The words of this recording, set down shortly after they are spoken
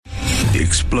The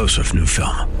explosive new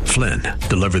film, Flynn,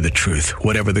 deliver the truth,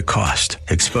 whatever the cost.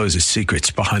 Exposes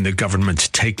secrets behind the government's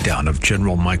takedown of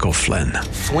General Michael Flynn.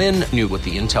 Flynn knew what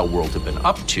the intel world had been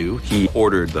up to. He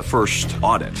ordered the first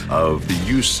audit of the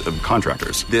use of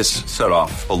contractors. This set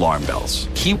off alarm bells.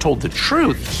 He told the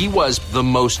truth. He was the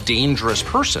most dangerous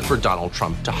person for Donald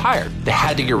Trump to hire. They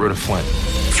had to get rid of Flynn.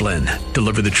 Flynn,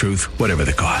 deliver the truth, whatever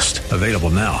the cost. Available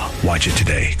now. Watch it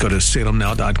today. Go to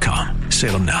salemnow.com.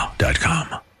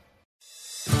 salemnow.com.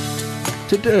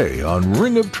 Today on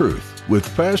Ring of Truth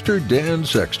with Pastor Dan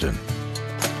Sexton.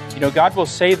 You know, God will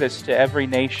say this to every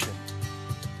nation.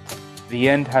 The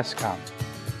end has come.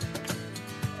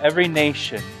 Every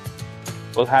nation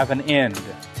will have an end.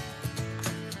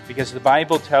 Because the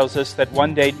Bible tells us that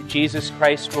one day Jesus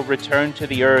Christ will return to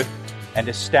the earth and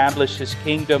establish His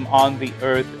kingdom on the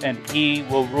earth, and He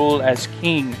will rule as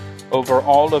king over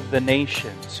all of the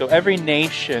nations. So every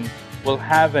nation will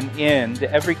have an end.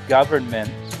 Every government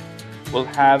will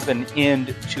have an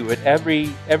end to it.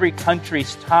 Every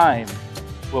country's time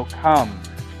will come.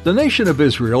 The nation of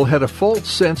Israel had a false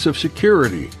sense of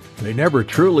security. They never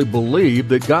truly believed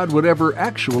that God would ever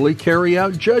actually carry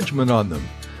out judgment on them.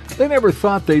 They never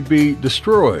thought they'd be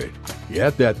destroyed.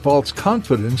 Yet that false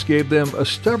confidence gave them a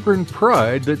stubborn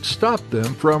pride that stopped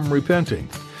them from repenting.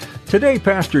 Today,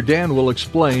 Pastor Dan will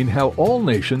explain how all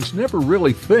nations never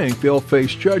really think they'll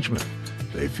face judgment.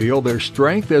 They feel their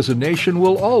strength as a nation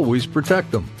will always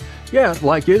protect them. Yet,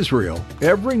 like Israel,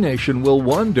 every nation will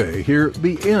one day hear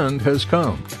the end has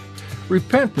come.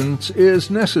 Repentance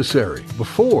is necessary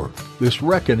before this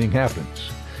reckoning happens.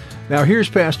 Now here's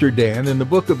Pastor Dan in the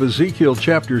book of Ezekiel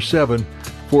chapter 7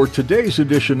 for today's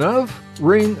edition of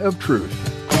Ring of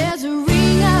Truth. There's a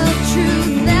ring of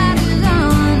truth that is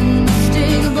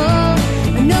unmistakable,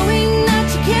 knowing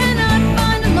that you cannot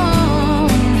find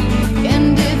alone.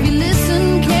 And if you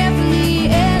listen carefully,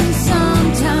 and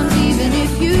sometimes even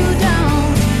if you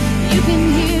don't, you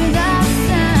can hear that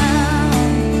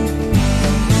sound.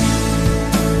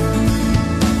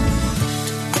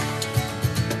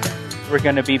 We're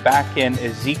going to be back in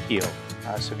Ezekiel.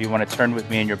 So if you want to turn with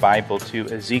me in your Bible to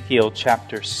Ezekiel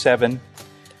chapter 7.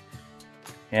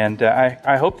 And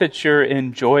I hope that you're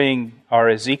enjoying our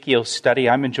Ezekiel study.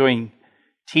 I'm enjoying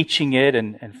teaching it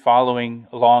and following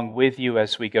along with you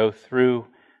as we go through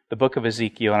the book of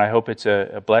Ezekiel, and I hope it's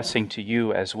a blessing to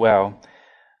you as well.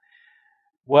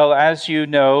 Well, as you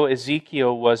know,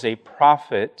 Ezekiel was a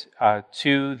prophet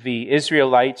to the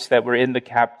Israelites that were in the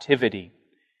captivity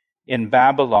in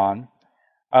Babylon.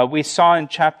 We saw in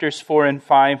chapters 4 and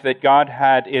 5 that God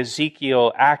had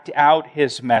Ezekiel act out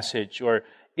his message or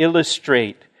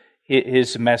illustrate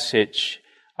his message,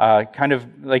 kind of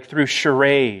like through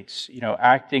charades,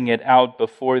 acting it out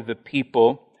before the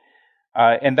people.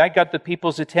 And that got the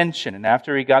people's attention. And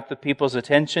after he got the people's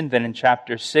attention, then in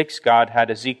chapter 6, God had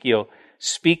Ezekiel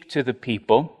speak to the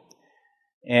people.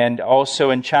 And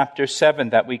also in chapter 7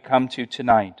 that we come to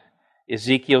tonight,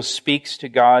 Ezekiel speaks to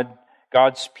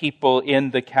God's people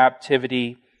in the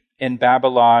captivity in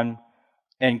Babylon,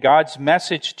 and God's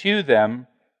message to them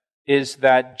is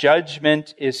that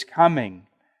judgment is coming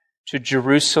to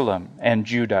Jerusalem and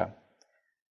Judah.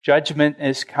 Judgment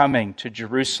is coming to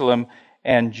Jerusalem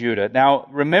and Judah. Now,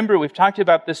 remember, we've talked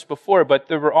about this before, but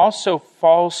there were also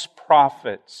false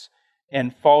prophets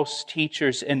and false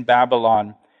teachers in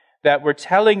Babylon that were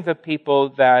telling the people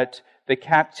that the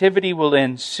captivity will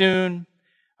end soon.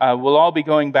 We'll all be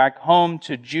going back home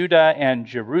to Judah and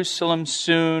Jerusalem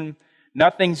soon.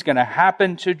 Nothing's going to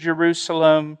happen to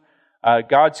Jerusalem.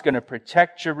 God's going to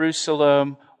protect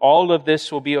Jerusalem. All of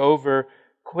this will be over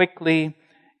quickly.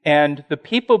 And the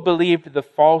people believed the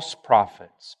false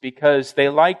prophets because they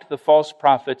liked the false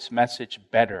prophets' message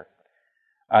better.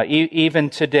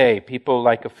 Even today, people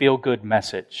like a feel-good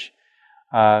message.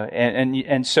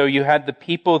 And so you had the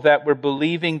people that were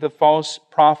believing the false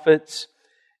prophets.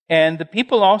 And the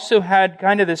people also had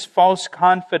kind of this false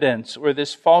confidence or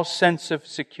this false sense of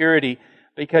security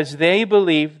because they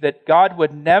believed that God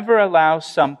would never allow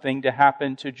something to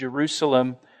happen to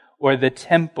Jerusalem or the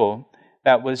temple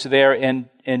that was there in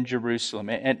Jerusalem.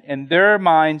 And in their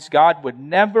minds, God would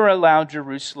never allow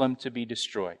Jerusalem to be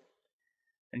destroyed.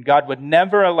 And God would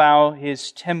never allow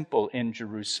His temple in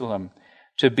Jerusalem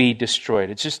to be destroyed.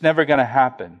 It's just never going to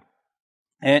happen.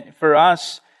 And for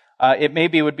us, it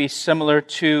maybe would be similar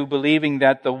to believing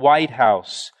that the White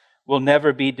House will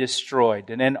never be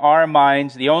destroyed. And in our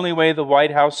minds, the only way the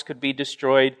White House could be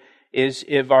destroyed is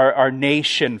if our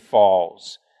nation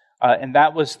falls. And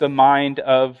that was the mind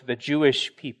of the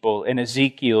Jewish people in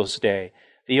Ezekiel's day.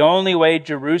 The only way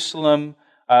Jerusalem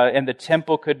and the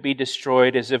temple could be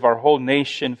destroyed is if our whole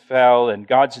nation fell, and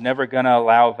God's never going to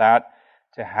allow that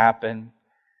to happen.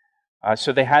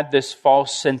 So they had this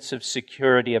false sense of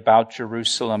security about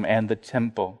Jerusalem and the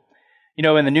temple. You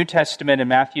know, in the New Testament, in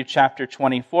Matthew chapter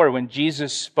 24, when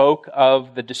Jesus spoke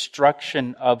of the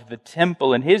destruction of the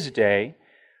temple in his day,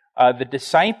 the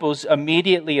disciples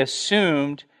immediately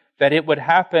assumed that it would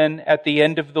happen at the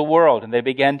end of the world, and they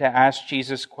began to ask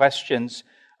Jesus questions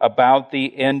about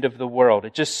the end of the world.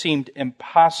 It just seemed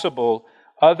impossible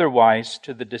otherwise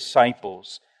to the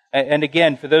disciples. And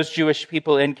again, for those Jewish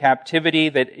people in captivity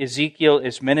that Ezekiel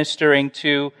is ministering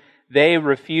to, they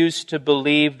refused to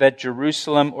believe that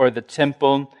Jerusalem or the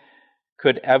temple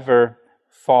could ever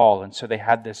fall. And so they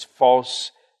had this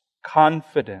false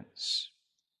confidence.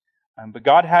 But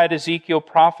God had Ezekiel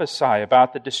prophesy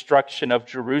about the destruction of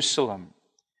Jerusalem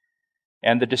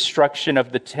and the destruction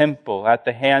of the temple at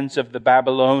the hands of the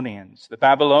Babylonians. The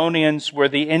Babylonians were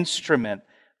the instrument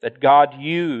that God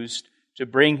used to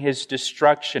bring his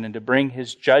destruction and to bring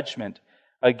his judgment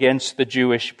against the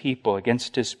Jewish people,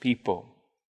 against his people.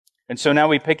 And so now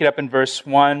we pick it up in verse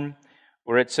 1,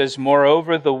 where it says,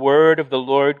 "Moreover, the word of the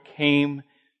Lord came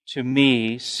to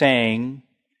me, saying,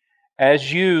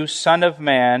 As you, Son of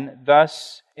Man,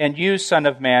 thus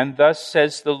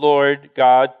says the Lord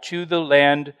God to the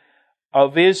land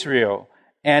of Israel,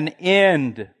 the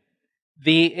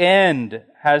end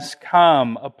has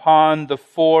come upon the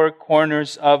four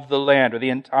corners of the land," or the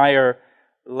entire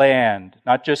land,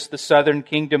 not just the southern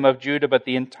kingdom of Judah, but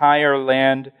the entire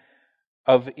land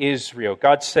of Israel.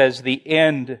 God says the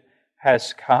end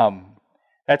has come.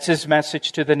 That's his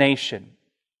message to the nation.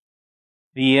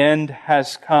 The end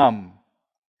has come.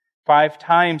 5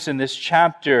 times in this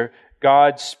chapter,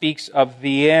 God speaks of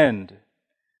the end.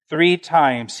 3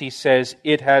 times he says,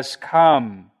 "It has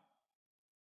come."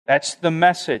 That's the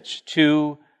message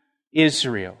to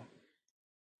Israel.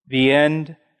 The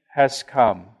end has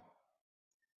come.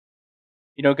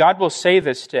 You know, God will say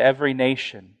this to every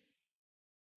nation.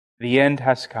 The end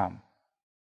has come.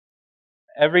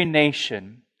 Every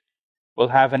nation will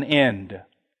have an end.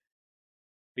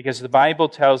 Because the Bible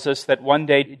tells us that one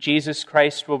day Jesus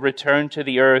Christ will return to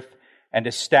the earth and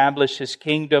establish his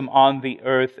kingdom on the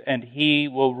earth, and he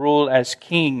will rule as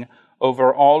king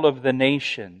over all of the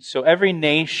nations. So every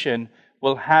nation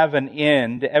will have an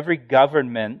end. Every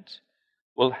government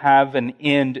will have an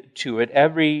end to it.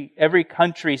 Every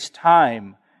country's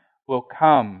time will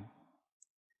come.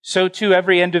 So too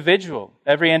every individual.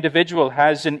 Every individual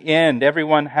has an end.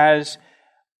 Everyone has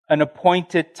an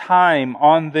appointed time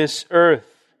on this earth.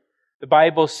 The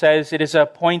Bible says it is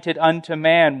appointed unto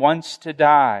man once to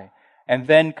die, and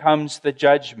then comes the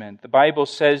judgment. The Bible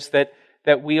says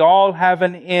that we all have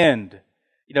an end.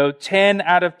 10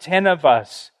 out of 10 of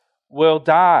us will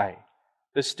die.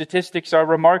 The statistics are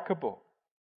remarkable.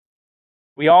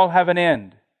 We all have an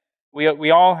end.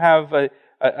 We all have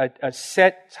a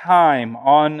set time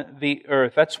on the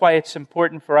earth. That's why it's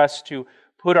important for us to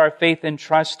put our faith and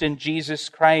trust in Jesus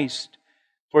Christ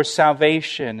for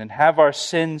salvation and have our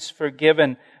sins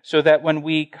forgiven, so that when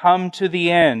we come to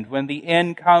the end, when the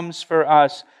end comes for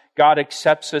us, God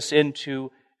accepts us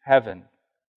into heaven.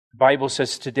 The Bible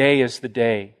says today is the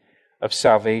day of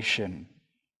salvation.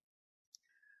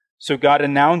 So God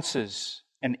announces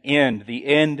an end. The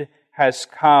end has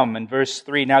come. In verse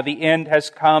 3, "Now the end has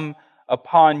come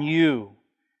upon you,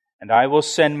 and I will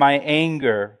send my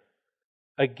anger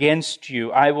against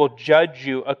you. I will judge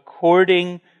you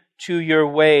according to your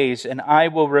ways, and I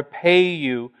will repay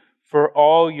you for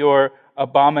all your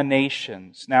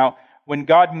abominations." Now, when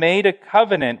God made a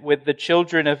covenant with the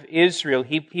children of Israel,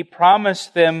 He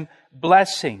promised them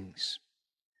blessings.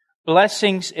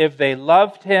 Blessings if they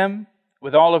loved Him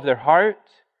with all of their heart,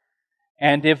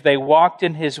 and if they walked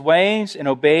in His ways and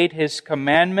obeyed His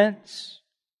commandments.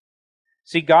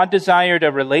 See, God desired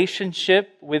a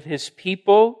relationship with His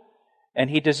people, and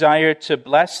He desired to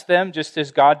bless them, just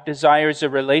as God desires a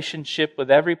relationship with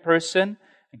every person.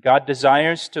 And God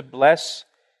desires to bless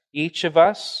each of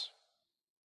us.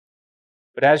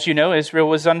 But as you know, Israel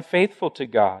was unfaithful to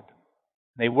God.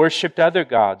 They worshipped other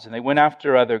gods, and they went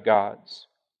after other gods.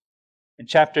 In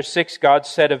chapter 6, God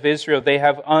said of Israel, "They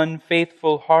have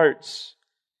unfaithful hearts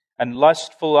and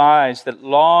lustful eyes that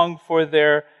long for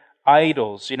their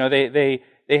idols."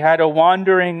 They had a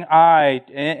wandering eye.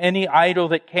 Any idol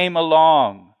that came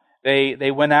along,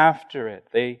 they went after it.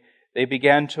 They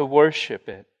began to worship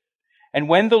it. And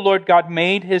when the Lord God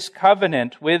made His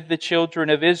covenant with the children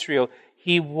of Israel,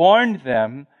 He warned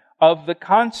them of the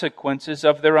consequences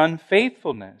of their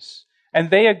unfaithfulness. And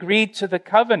they agreed to the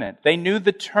covenant. They knew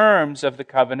the terms of the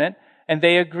covenant, and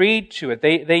they agreed to it.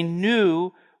 They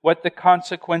knew what the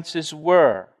consequences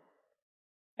were.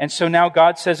 And so now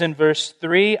God says in verse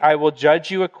 3, I will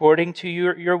judge you according to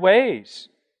your ways.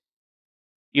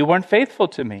 You weren't faithful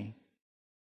to me.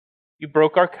 You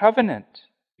broke our covenant.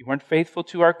 You weren't faithful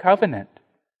to our covenant.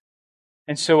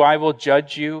 And so I will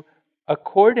judge you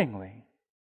accordingly.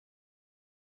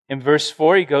 In verse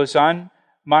 4, he goes on,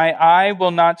 my eye will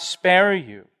not spare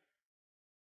you,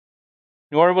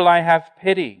 nor will I have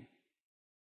pity.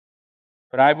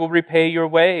 But I will repay your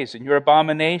ways, and your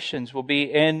abominations will be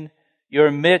in your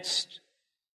midst.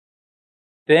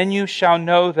 Then you shall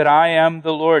know that I am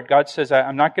the Lord. God says,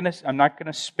 I'm not going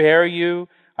to spare you.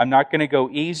 I'm not going to go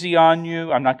easy on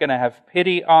you. I'm not going to have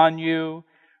pity on you.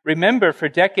 Remember, for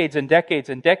decades and decades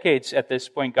and decades at this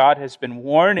point, God has been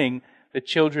warning the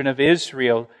children of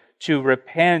Israel to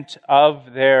repent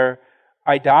of their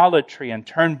idolatry and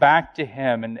turn back to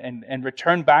Him and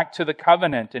return back to the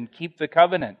covenant and keep the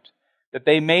covenant that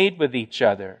they made with each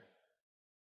other.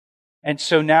 And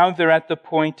so now they're at the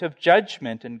point of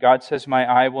judgment, and God says, my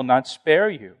eye will not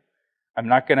spare you. I'm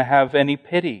not going to have any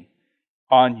pity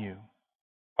on you.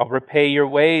 I'll repay your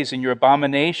ways, and your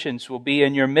abominations will be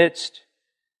in your midst.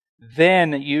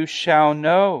 Then you shall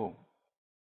know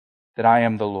that I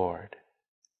am the Lord.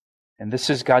 And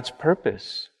this is God's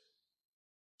purpose.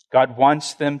 God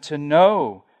wants them to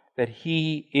know that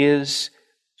He is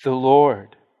the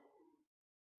Lord.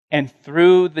 And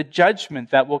through the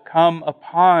judgment that will come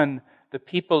upon the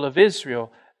people of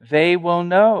Israel, they will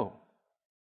know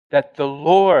that the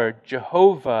Lord,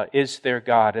 Jehovah, is their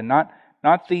God, and not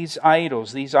these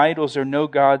idols. These idols are no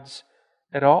gods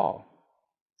at all.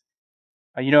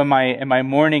 In my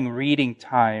morning reading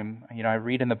time, I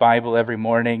read in the Bible every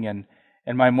morning, and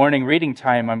in my morning reading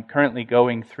time, I'm currently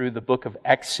going through the book of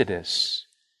Exodus.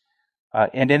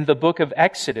 And in the book of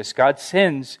Exodus, God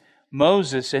sends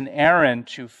Moses and Aaron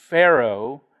to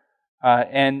Pharaoh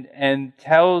and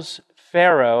tells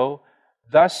Pharaoh,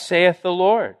 thus saith the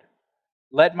Lord,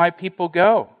 let my people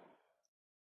go.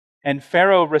 And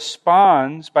Pharaoh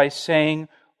responds by saying,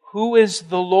 who is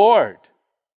the Lord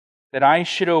that I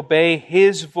should obey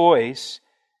His voice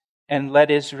and let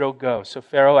Israel go? So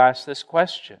Pharaoh asks this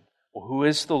question, well, who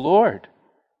is the Lord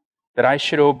that I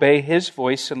should obey His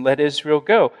voice and let Israel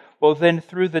go? Well, then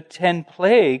through the 10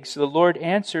 plagues, the Lord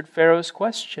answered Pharaoh's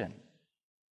question.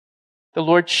 The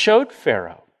Lord showed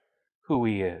Pharaoh who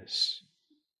He is.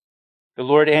 The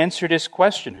Lord answered his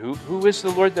question, who is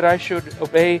the Lord that I should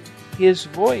obey His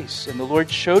voice? And the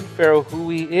Lord showed Pharaoh who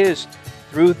He is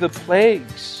through the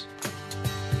plagues.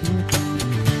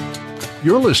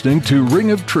 You're listening to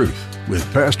Ring of Truth with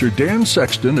Pastor Dan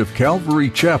Sexton of Calvary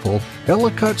Chapel,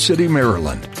 Ellicott City,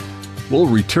 Maryland. We'll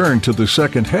return to the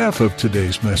second half of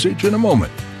today's message in a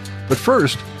moment. But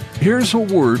first, here's a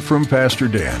word from Pastor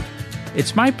Dan.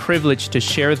 It's my privilege to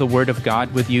share the Word of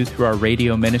God with you through our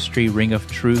radio ministry, Ring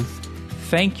of Truth.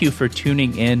 Thank you for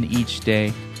tuning in each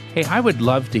day. Hey, I would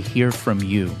love to hear from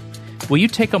you. Will you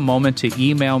take a moment to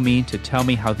email me to tell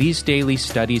me how these daily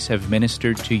studies have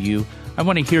ministered to you? I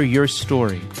want to hear your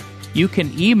story. You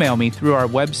can email me through our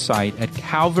website at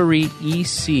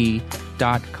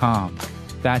calvaryec.com.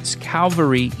 That's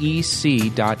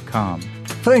calvaryec.com.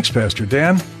 Thanks, Pastor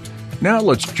Dan. Now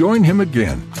let's join him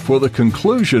again for the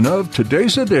conclusion of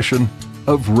today's edition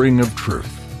of Ring of Truth.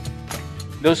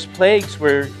 Those plagues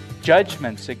were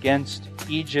judgments against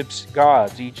Egypt's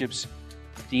gods, Egypt's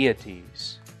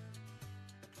deities.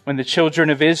 When the children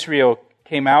of Israel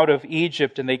came out of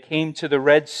Egypt and they came to the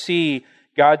Red Sea,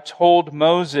 God told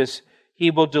Moses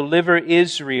He will deliver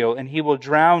Israel and He will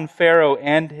drown Pharaoh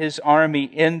and his army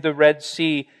in the Red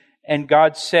Sea. And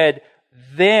God said,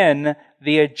 then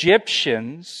the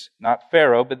Egyptians, not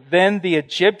Pharaoh, but then the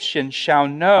Egyptians shall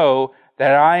know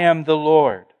that I am the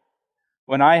Lord,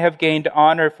 when I have gained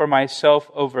honor for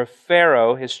myself over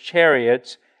Pharaoh, his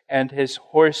chariots, and his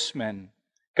horsemen.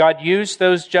 God used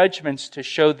those judgments to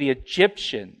show the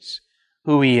Egyptians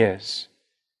who He is,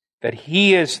 that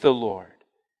He is the Lord,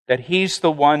 that He's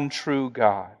the one true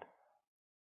God.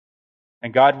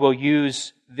 And God will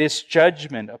use this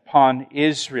judgment upon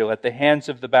Israel at the hands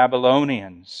of the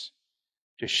Babylonians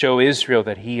to show Israel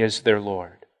that He is their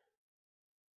Lord,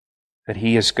 that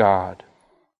He is God,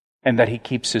 and that He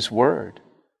keeps His word.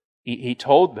 He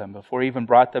told them before He even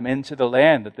brought them into the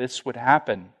land that this would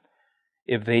happen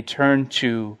if they turned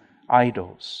to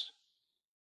idols.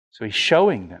 So He's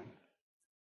showing them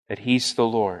that He's the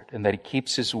Lord and that He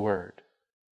keeps His word.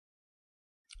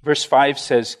 Verse 5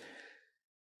 says,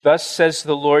 thus says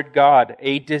the Lord God,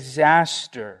 a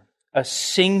disaster, a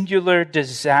singular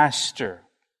disaster.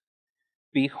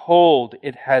 Behold,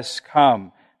 it has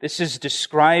come. This is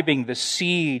describing the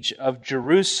siege of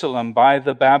Jerusalem by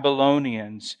the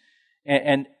Babylonians.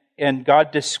 And and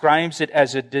God describes it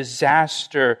as a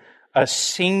disaster, a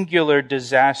singular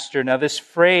disaster. Now, this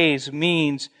phrase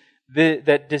means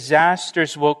that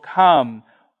disasters will come,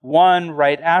 one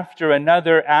right after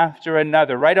another,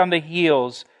 right on the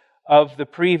heels of the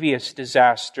previous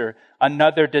disaster.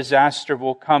 Another disaster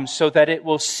will come, so that it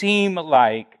will seem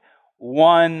like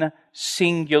one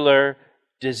singular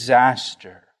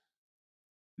disaster.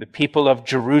 The people of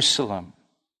Jerusalem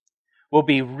will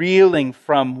be reeling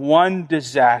from one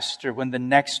disaster when the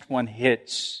next one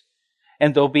hits.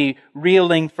 And they'll be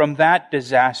reeling from that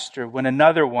disaster when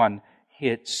another one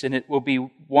hits. And it will be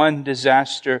one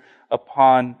disaster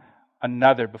upon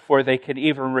another before they can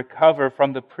even recover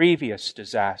from the previous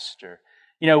disaster.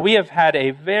 You know, we have had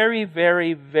a very,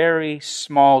 very, very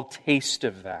small taste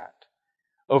of that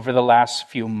over the last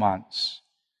few months,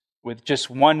 with just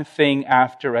one thing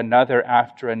after another,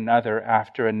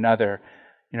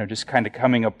 just kind of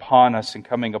coming upon us and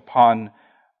coming upon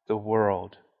the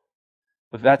world.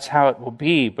 But that's how it will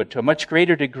be, but to a much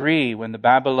greater degree when the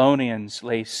Babylonians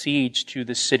lay siege to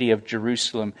the city of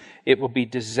Jerusalem. It will be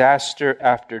disaster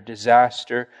after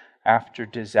disaster after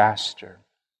disaster.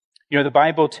 You know, the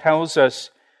Bible tells us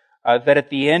that at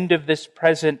the end of this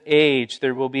present age,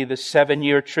 there will be the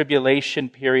 7-year tribulation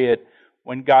period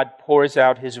when God pours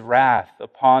out His wrath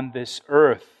upon this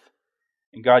earth.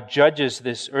 And God judges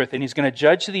this earth, and He's going to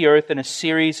judge the earth in a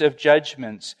series of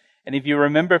judgments. And if you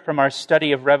remember from our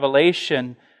study of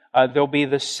Revelation, there'll be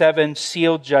the 7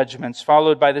 seal judgments,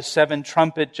 followed by the 7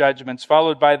 trumpet judgments,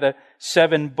 followed by the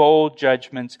 7 bowl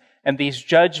judgments. And these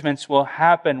judgments will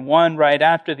happen one right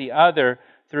after the other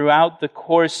throughout the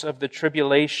course of the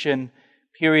tribulation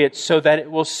period, so that it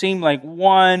will seem like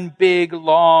one big,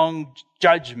 long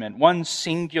judgment, one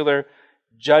singular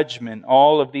judgment,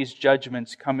 all of these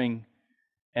judgments coming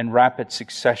in rapid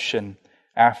succession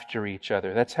after each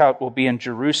other. That's how it will be in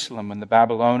Jerusalem when the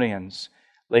Babylonians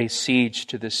lay siege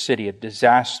to the city. A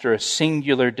disaster, a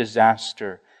singular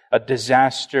disaster, a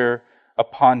disaster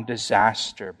upon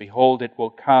disaster. Behold, it will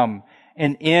come.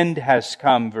 An end has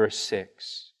come, verse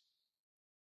 6.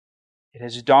 It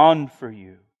has dawned for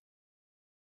you.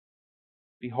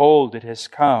 Behold, it has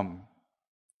come.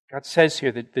 God says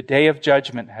here that the day of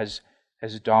judgment has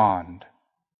dawned.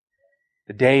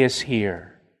 The day is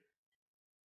here.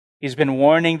 He's been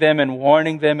warning them and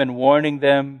warning them and warning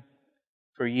them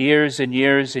for years and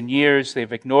years and years.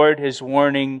 They've ignored His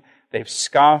warning. They've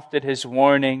scoffed at His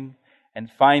warning. And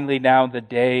finally now the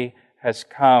day has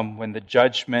come when the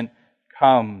judgment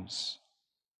comes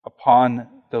upon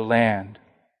the land.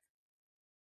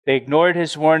 They ignored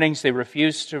His warnings. They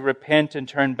refused to repent and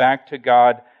turn back to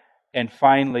God. And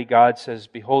finally God says,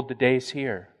 behold, the day is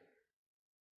here.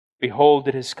 Behold,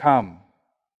 it has come.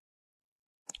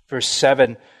 Verse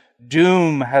 7,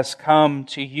 doom has come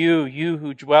to you, you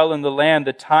who dwell in the land.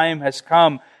 The time has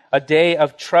come. A day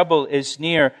of trouble is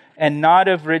near, and not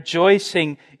of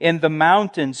rejoicing in the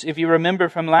mountains. If you remember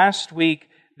from last week,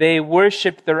 they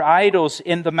worshipped their idols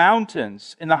in the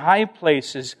mountains, in the high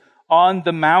places, on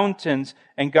the mountains.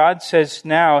 And God says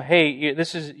now, hey,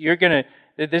 this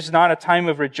is not a time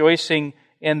of rejoicing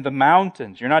in the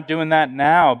mountains. You're not doing that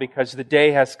now because the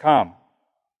day has come.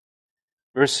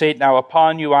 Verse 8, now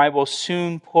upon you I will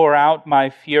soon pour out my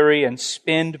fury and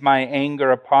spend my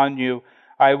anger upon you.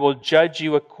 I will judge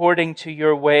you according to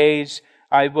your ways.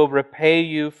 I will repay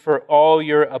you for all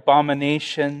your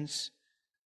abominations.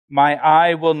 My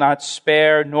eye will not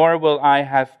spare, nor will I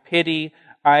have pity.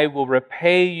 I will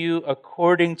repay you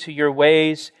according to your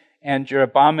ways, and your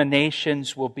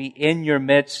abominations will be in your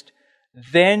midst.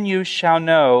 Then you shall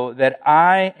know that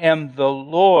I am the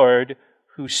Lord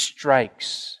who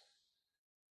strikes.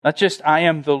 Not just I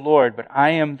am the Lord, but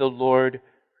I am the Lord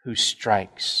who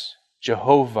strikes.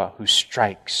 Jehovah who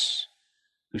strikes,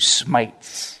 who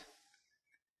smites.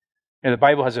 You know, the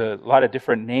Bible has a lot of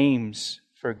different names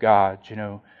for God. You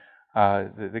know,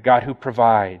 the God who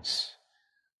provides,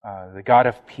 the God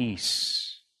of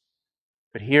peace.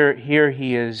 But here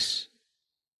He is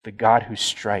the God who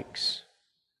strikes.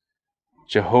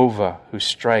 Jehovah who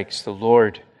strikes, the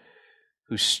Lord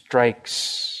who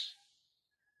strikes.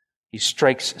 He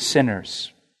strikes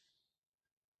sinners.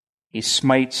 He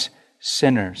smites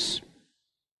sinners.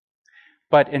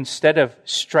 But instead of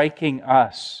striking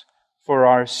us for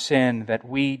our sin that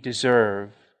we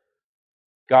deserve,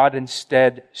 God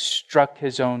instead struck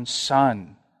His own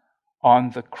Son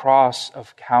on the cross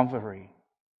of Calvary.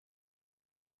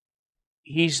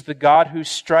 He's the God who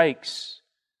strikes,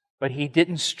 but He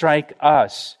didn't strike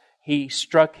us. He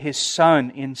struck His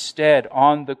Son instead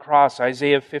on the cross.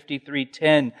 Isaiah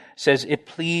 53:10 says, it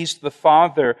pleased the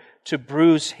Father to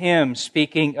bruise Him,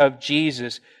 speaking of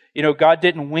Jesus. God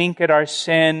didn't wink at our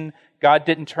sin. God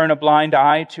didn't turn a blind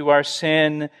eye to our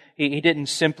sin. He didn't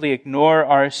simply ignore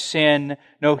our sin.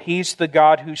 No, He's the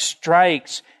God who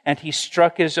strikes, and He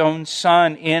struck His own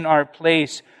Son in our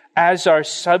place as our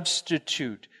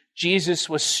substitute. Jesus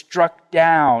was struck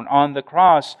down on the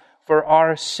cross for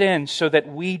our sin so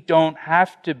that we don't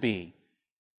have to be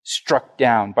struck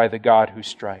down by the God who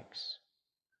strikes.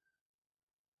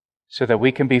 So that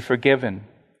we can be forgiven.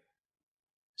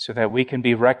 So that we can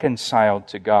be reconciled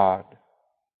to God.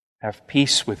 Have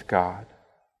peace with God.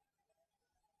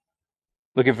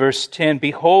 Look at verse 10.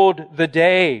 Behold the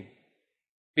day.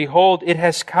 Behold, it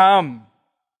has come.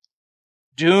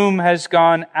 Doom has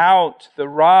gone out. The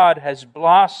rod has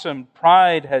blossomed.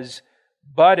 Pride has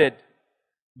budded.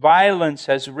 Violence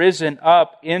has risen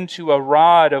up into a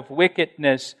rod of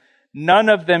wickedness. None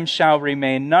of them shall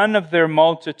remain. None of their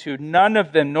multitude. None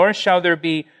of them. Nor shall there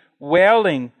be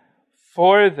wailing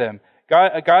for them.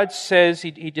 God says,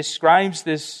 He describes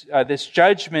this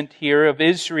judgment here of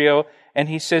Israel, and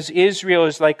He says Israel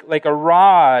is like a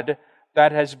rod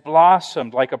that has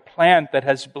blossomed, like a plant that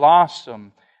has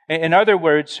blossomed. In other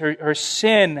words, her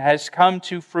sin has come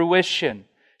to fruition.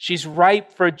 She's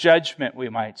ripe for judgment, we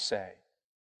might say.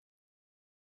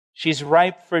 She's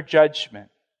ripe for judgment.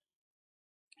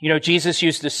 Jesus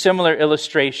used a similar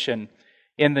illustration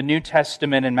in the New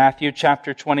Testament in Matthew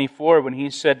chapter 24 when He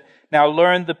said, now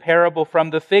learn the parable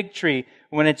from the fig tree.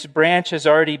 When its branch has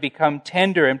already become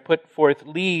tender and put forth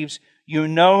leaves, you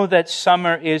know that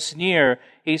summer is near.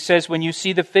 He says, when you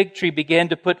see the fig tree begin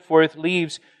to put forth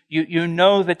leaves, you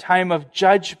know the time of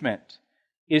judgment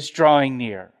is drawing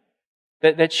near.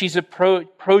 That she's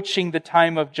approaching the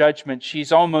time of judgment.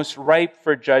 She's almost ripe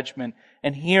for judgment.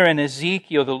 And here in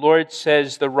Ezekiel, the Lord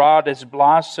says the rod is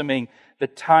blossoming. The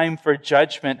time for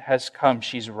judgment has come.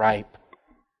 She's ripe.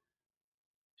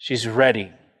 She's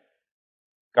ready.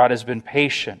 God has been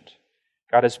patient.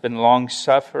 God has been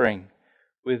long-suffering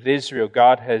with Israel.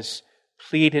 God has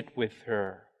pleaded with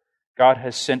her. God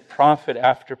has sent prophet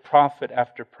after prophet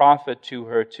after prophet to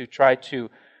her to try to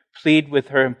plead with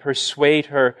her and persuade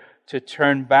her to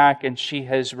turn back, and she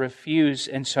has refused,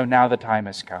 and so now the time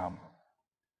has come.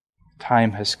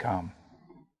 Time has come.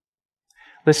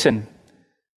 Listen,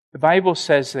 the Bible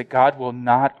says that God will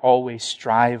not always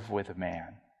strive with a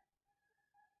man.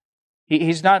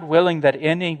 He's not willing that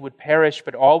any would perish,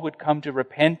 but all would come to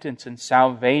repentance and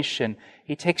salvation.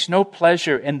 He takes no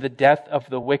pleasure in the death of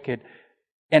the wicked,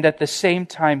 and at the same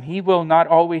time, He will not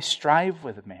always strive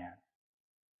with a man.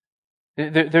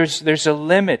 There's a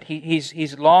limit.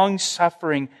 He's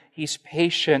long-suffering, He's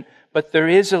patient, but there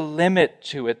is a limit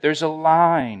to it. There's a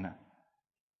line.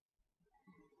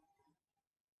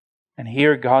 And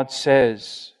here God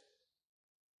says,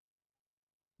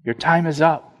 your time is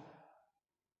up.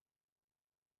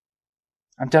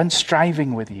 I'm done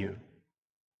striving with you.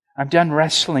 I'm done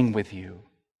wrestling with you.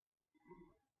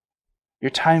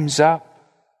 Your time's up.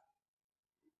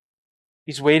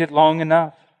 He's waited long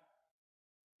enough.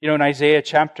 In Isaiah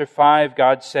chapter 5,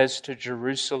 God says to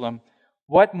Jerusalem,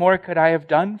 what more could I have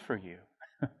done for you?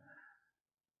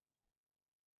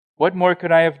 What more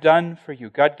could I have done for you?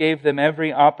 God gave them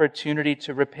every opportunity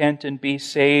to repent and be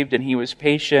saved, and He was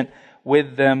patient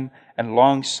with them and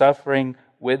long-suffering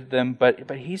with them, but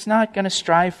He's not going to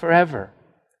strive forever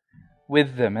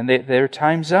with them, and their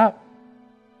time's up.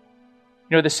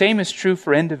 The same is true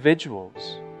for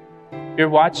individuals. You're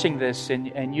watching this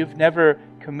and you've never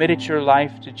committed your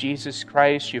life to Jesus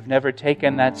Christ. You've never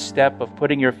taken that step of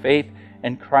putting your faith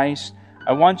in Christ.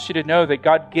 I want you to know that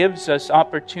God gives us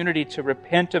opportunity to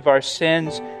repent of our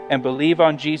sins and believe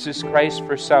on Jesus Christ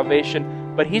for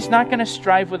salvation, but He's not going to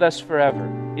strive with us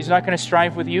forever. He's not going to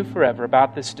strive with you forever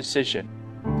about this decision.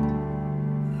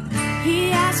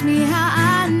 He asked me how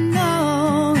I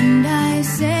know, and I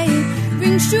say it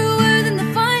rings truer than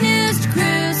the finest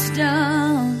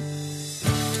crystal.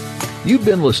 You've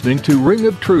been listening to Ring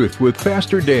of Truth with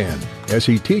Pastor Dan as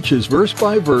he teaches verse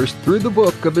by verse through the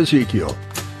book of Ezekiel.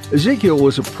 Ezekiel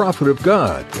was a prophet of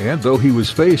God, and though he was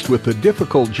faced with the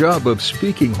difficult job of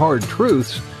speaking hard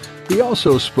truths, he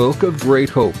also spoke of great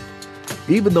hope.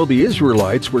 Even though the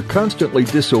Israelites were constantly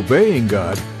disobeying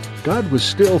God, God was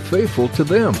still faithful to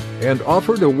them and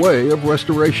offered a way of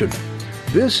restoration.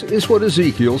 This is what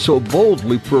Ezekiel so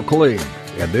boldly proclaimed,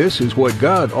 and this is what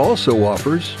God also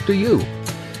offers to you.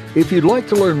 If you'd like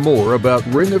to learn more about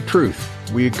Ring of Truth,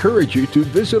 we encourage you to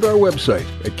visit our website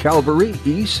at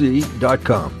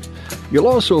calvaryec.com. You'll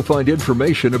also find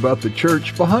information about the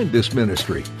church behind this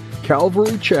ministry,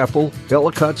 Calvary Chapel,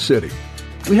 Ellicott City.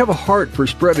 We have a heart for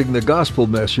spreading the gospel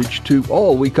message to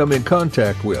all we come in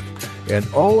contact with, and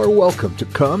all are welcome to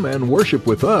come and worship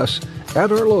with us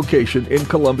at our location in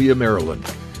Columbia, Maryland.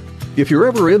 If you're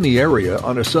ever in the area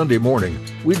on a Sunday morning,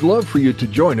 we'd love for you to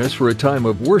join us for a time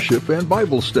of worship and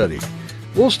Bible study.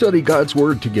 We'll study God's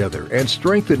Word together and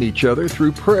strengthen each other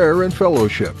through prayer and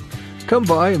fellowship. Come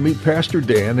by and meet Pastor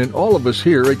Dan and all of us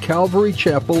here at Calvary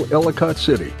Chapel, Ellicott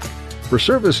City. For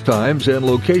service times and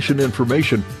location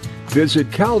information, visit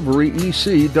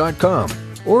calvaryec.com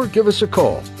or give us a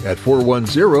call at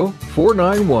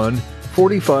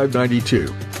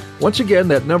 410-491-4592. Once again,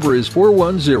 that number is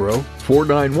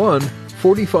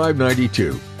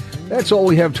 410-491-4592. That's all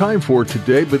we have time for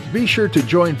today, but be sure to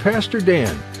join Pastor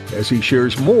Dan as he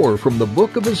shares more from the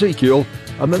book of Ezekiel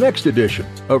on the next edition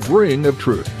of Ring of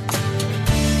Truth.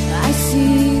 I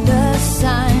see the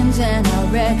signs and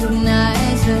I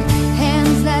recognize the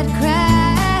hands that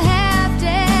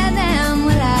crafted them.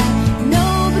 Well, I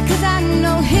know because I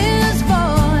know His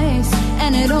voice,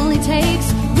 and it only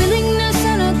takes willingness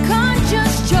and a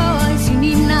conscious choice. You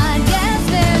need not guess,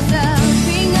 there's a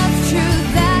ring of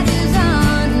truth that is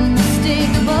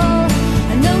unmistakable,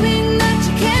 knowing that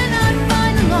you cannot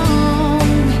find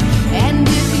alone. And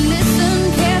if you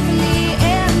listen carefully,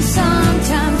 and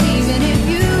sometimes even if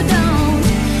you don't,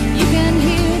 you can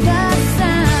hear the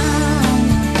sound.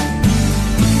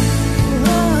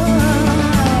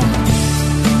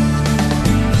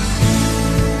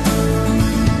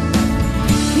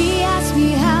 He asked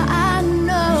me how I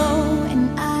know,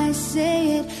 and I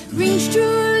say it rings true.